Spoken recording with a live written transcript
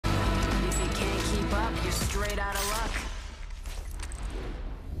Straight out of luck.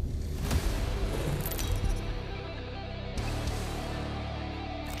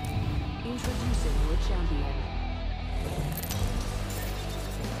 Introducing your champion.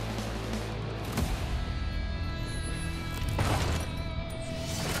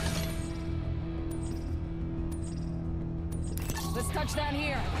 Let's touch down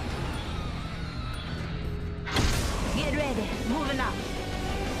here. Get ready. Moving up.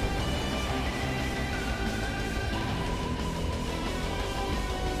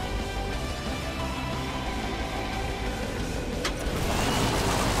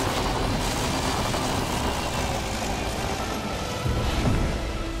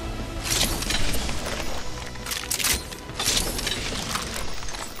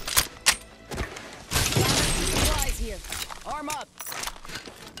 Here. Arm up.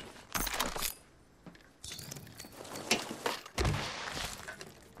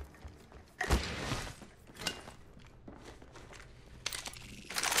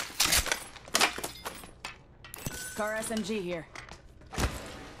 Car SMG here.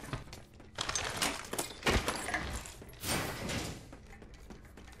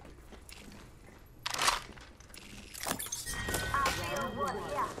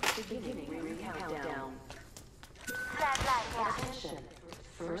 Beginning ring countdown. Attention.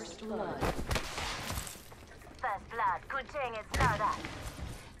 First blood. First blood. Good thing it's not that.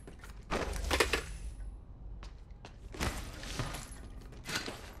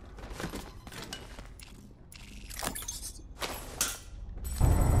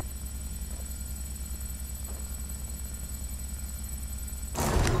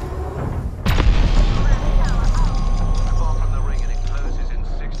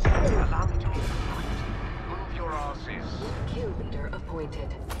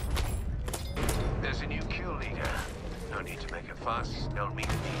 There's a new kill leader. No need to make a fuss. They'll meet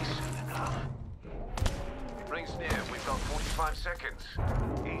me soon enough. Ring's near. We've got 45 seconds.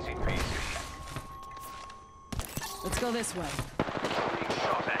 Easy peasy. Let's go this way. Being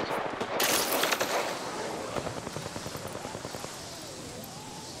shot at.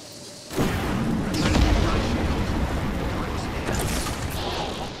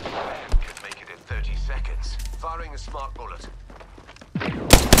 Could make it in 30 seconds. Firing a smart bullet.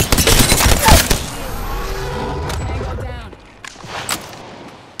 Tango down.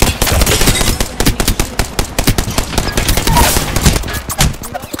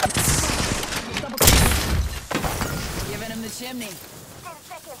 Giving him the chimney. 10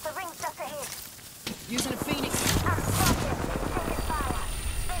 seconds. The ring's just ahead. Using a phoenix. I'm spotted. Taking fire.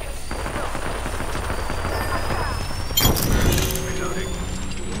 Reloading.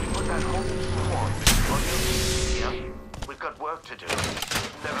 Put that whole squad on your feet, yeah? We've got work to do.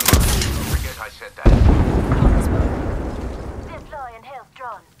 Never mind. Don't forget I said that. Deploying health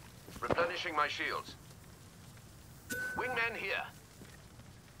drone. Replenishing my shields. Wingman here.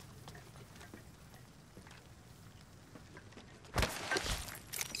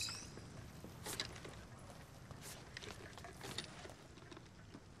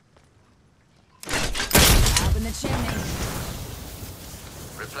 Up in the chimney.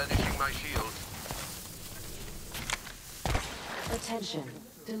 Replenishing my shields. Attention.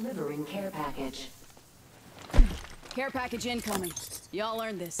 Delivering care package. Care package incoming. Y'all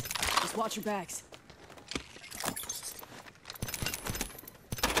earned this. Just watch your backs.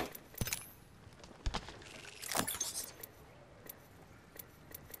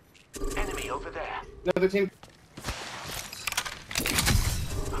 Enemy over there. Another team.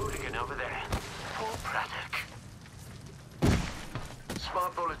 Hooligan over there. Paul Braddock.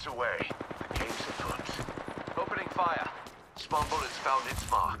 Smart bullets away. The game's afoot. Opening fire. Smart bullets found its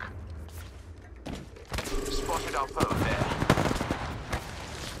mark. Spotted our foe there.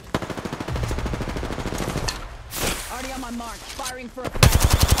 Already on my mark. Firing for a flash.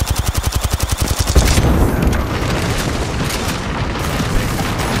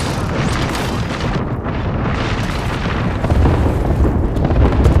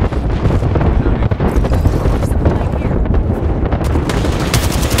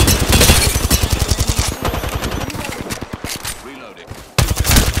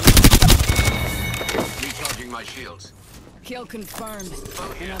 My shields. Kill confirmed.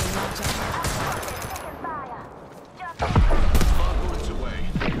 Oh, yeah. Another notch. Taking fire. Just Smart bullets away.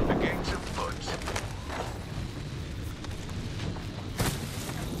 The game's afoot.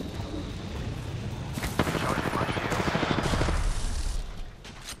 Charging my shields.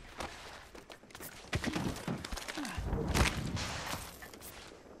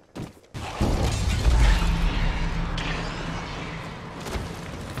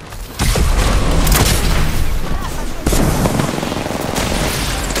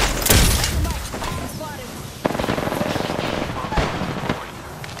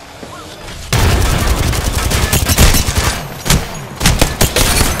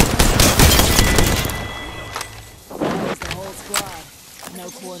 no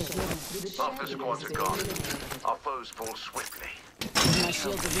quarter given. Half the squads are gone. Our foes fall swiftly. Giving my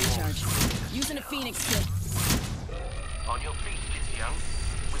shields a recharge. Using a Phoenix kit. On your feet, Miss Young.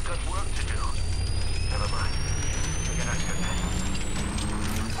 We've got work to do. Never mind. Get us to that.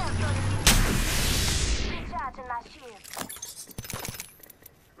 Recharging my shield.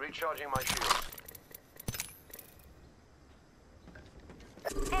 Recharging my shields.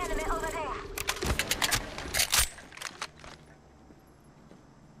 Enemy over there.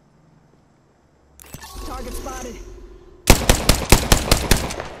 Target spotted.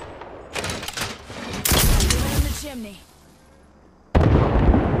 In the chimney.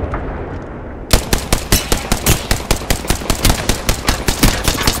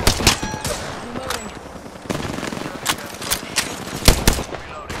 Reloading.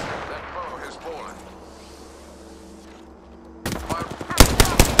 Reloading. That foe has fallen. Fire.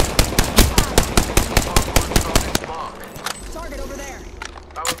 Hardpoint's on its mark. Target over there.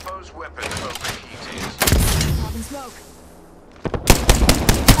 Our foe's weapons overheated. Popping smoke.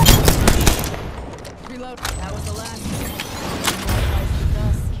 Reload. That was the last.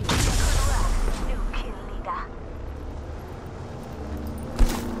 New kill leader.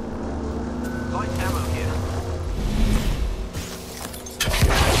 Light ammo here.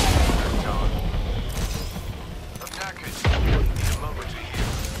 Attackers. Need a moment to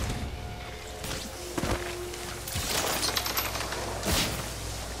heal.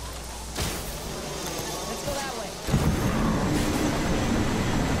 Let's go that way.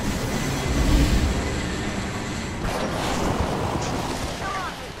 Come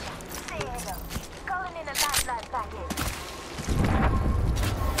on, Richard. Say hello. Calling in a lifeline package.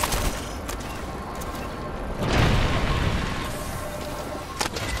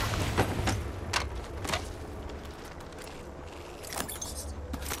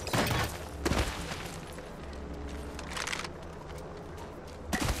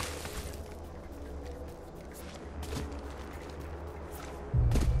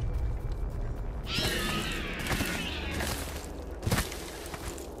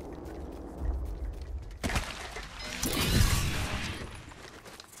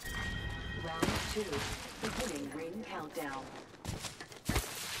 Round 2. Beginning ring countdown.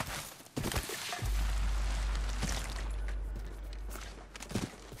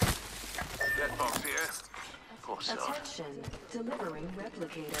 Dead box here. Poor son. Attention. Delivering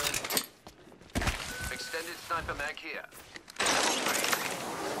replicator. Extended sniper mag here. Level 3.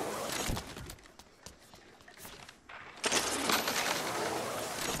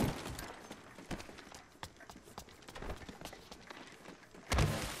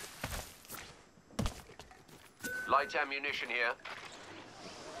 Light ammunition here.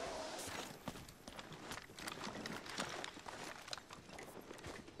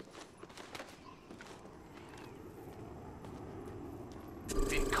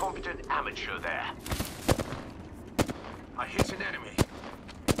 Incompetent amateur there. I hit an enemy.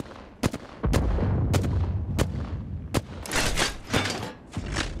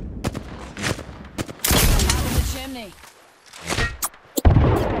 Out in the chimney.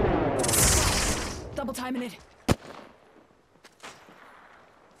 Double timing it.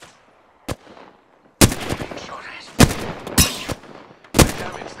 Shot it. I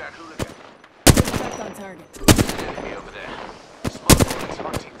damaged that hooligan. Good effect on target. Enemy over there. Smart bullets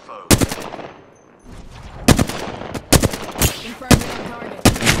hunting foes. Confirmed it on target.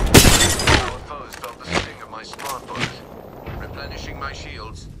 Our foes felt the sting of my smart bullet. Replenishing my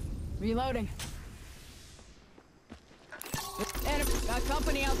shields. Reloading. Enemy. Got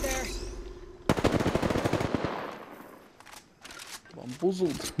company out there.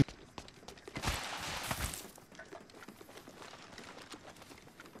 Bamboozled.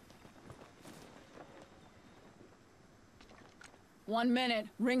 1 minute.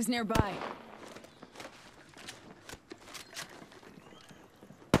 Rings nearby.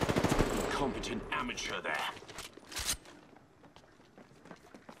 Competent amateur there.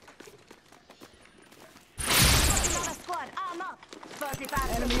 Another squad. Arm up.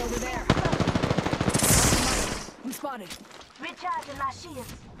 45 Enemy over there. I'm spotted. Recharging my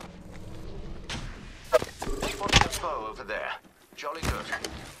shields. Spotted the foe over there. Jolly good.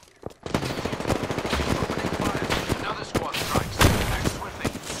 Opening fire. Another squad strikes. Act swiftly.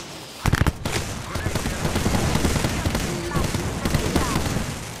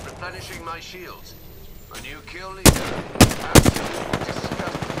 Replenishing my shields. A new kill leader. Absolutely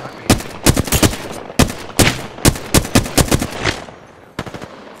disgusting. I mean,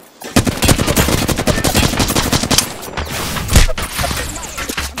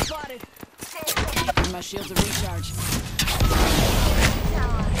 I'm spotted. Give my shields a recharge.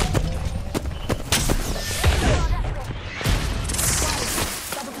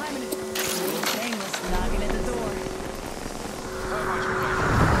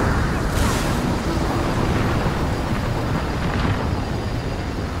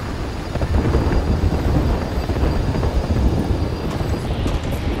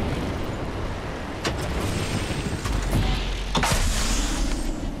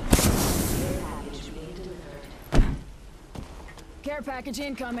 Care package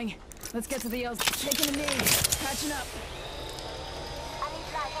incoming. Let's get to the L's. Taking a knee. Patching up. I need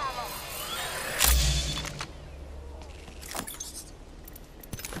light ammo.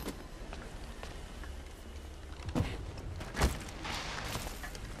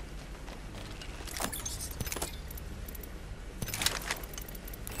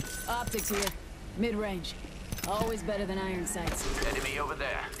 Optics here. Mid-range. Always better than iron sights. Enemy over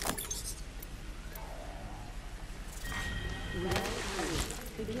there. Round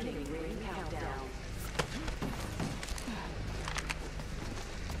 3. Beginning ring countdown.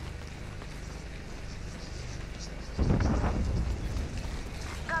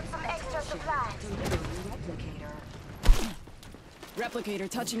 Got some extra supplies. Delivering replicator. Replicator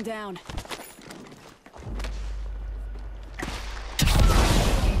touching down.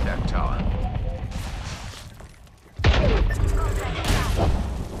 That tower.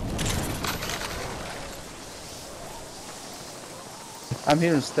 I'm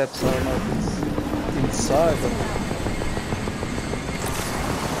hearing steps. I don't know if it's inside, but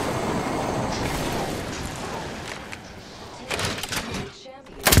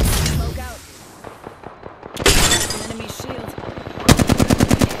Smoke out. An enemy shield.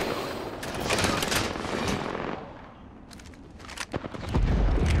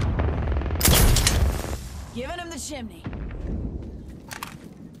 Giving him the chimney.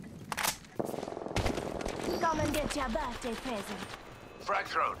 Come and get your birthday present. Frag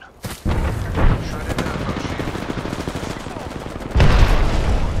thrown. Shredded down shield.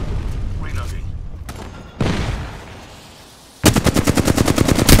 Reloading.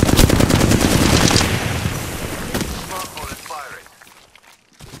 Smart bullet firing.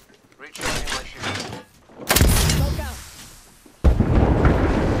 Recharging my shield. Smoke out.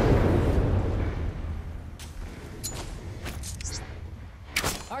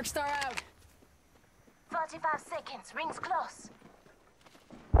 Arc star out. 45 seconds. Rings close.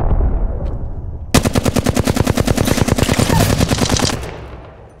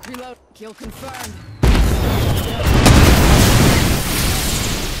 Reload. Kill confirmed. Lost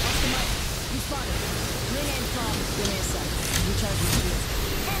him up. You spotted. Ring aim from. Give me a sec. Recharging shields.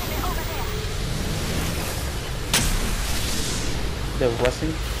 Enemy over there. they're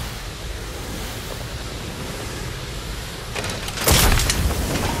blessing.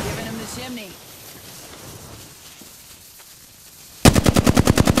 Giving him the chimney.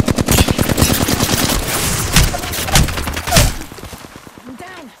 I'm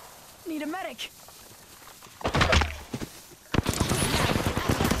down. Need a medic.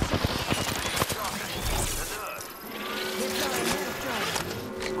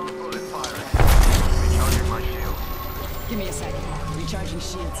 Smart bullet firing. Recharging my shield. Give me a second. Recharging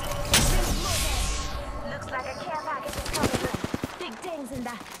shields. Looks like a care package is coming in. Big things in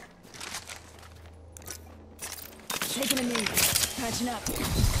that. Taking a knee. Patching up.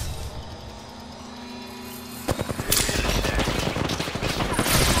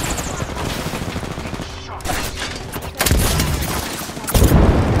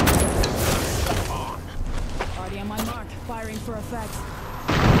 Already on my mark. Firing for effect.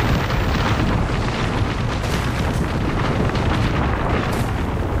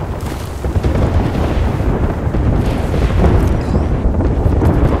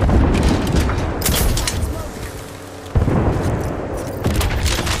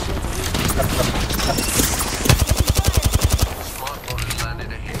 Smart bullet landed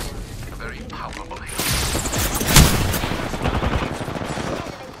a hit. A very palpable hit.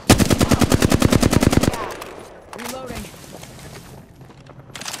 Reloading.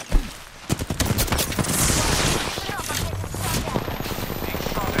 Being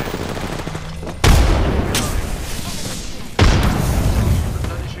shot at.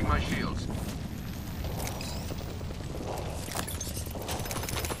 Replenishing my shields.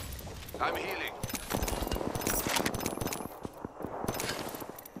 I'm healing.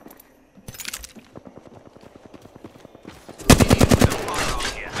 Idiot with a firearm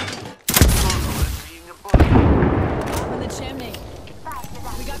here. Smart bullet being a bully. Up in the chimney. Faster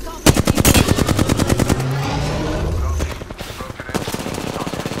than We got company.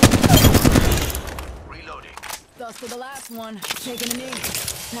 Reloading. Thus for the last one. Taking a knee.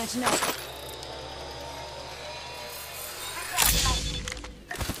 Patching up.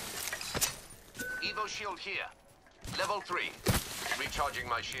 Evo shield here. Level 3. Recharging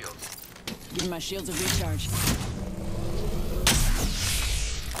my shields. Giving my shields a recharge.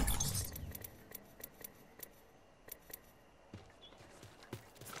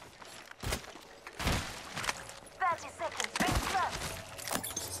 30 seconds. Ring close.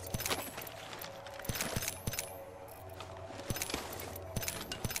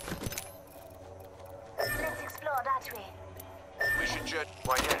 Let's explore that way. We should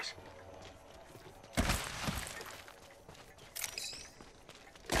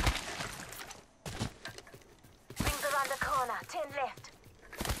 10 left.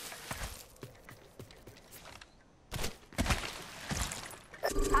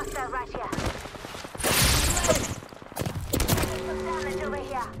 Hostile right here. Some damage over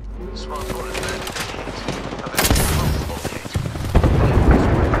here. Smart bullet man. A very comfortable hit. The enemy's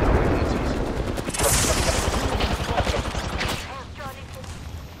Hands drawn into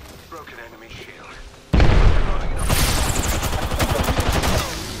broken enemy shield. Rolling it up.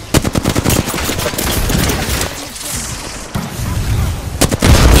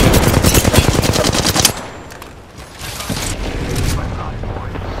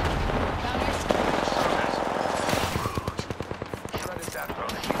 Shredded that bro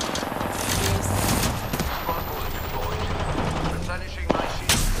shield. Smart bullet deployed. Replenishing my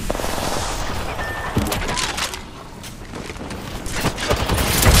shield.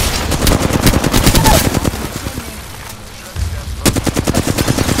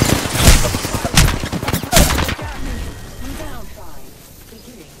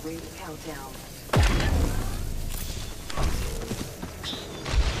 Beginning ring countdown.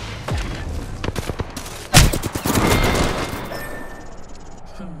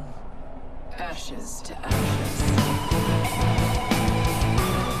 Ashes to ashes.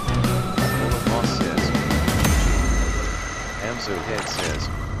 Boss says, Amzo Head says,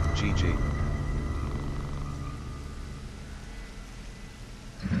 GG.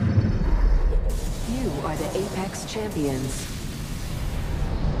 You are the Apex champions.